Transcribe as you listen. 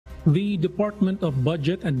The Department of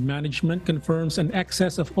Budget and Management confirms an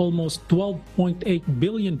excess of almost 12.8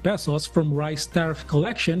 billion pesos from rice tariff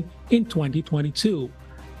collection in 2022.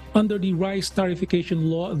 Under the Rice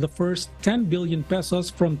Tariffication Law, the first 10 billion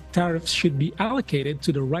pesos from tariffs should be allocated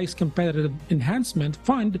to the Rice Competitive Enhancement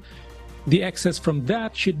Fund. The excess from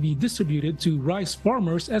that should be distributed to rice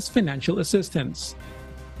farmers as financial assistance.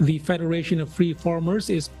 The Federation of Free Farmers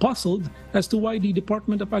is puzzled as to why the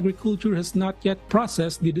Department of Agriculture has not yet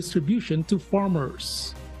processed the distribution to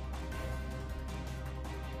farmers.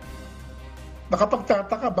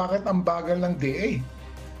 Nakapagtataka bakit ang bagal ng DA?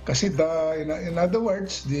 Kasi in other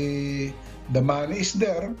words, the money is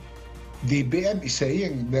there. DBM is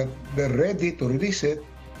saying that they're ready to release it.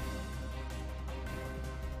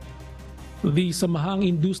 The Samahang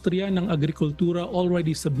Industriya ng Agrikultura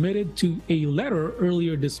already submitted to a letter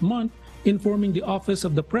earlier this month informing the Office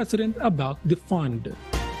of the President about the fund.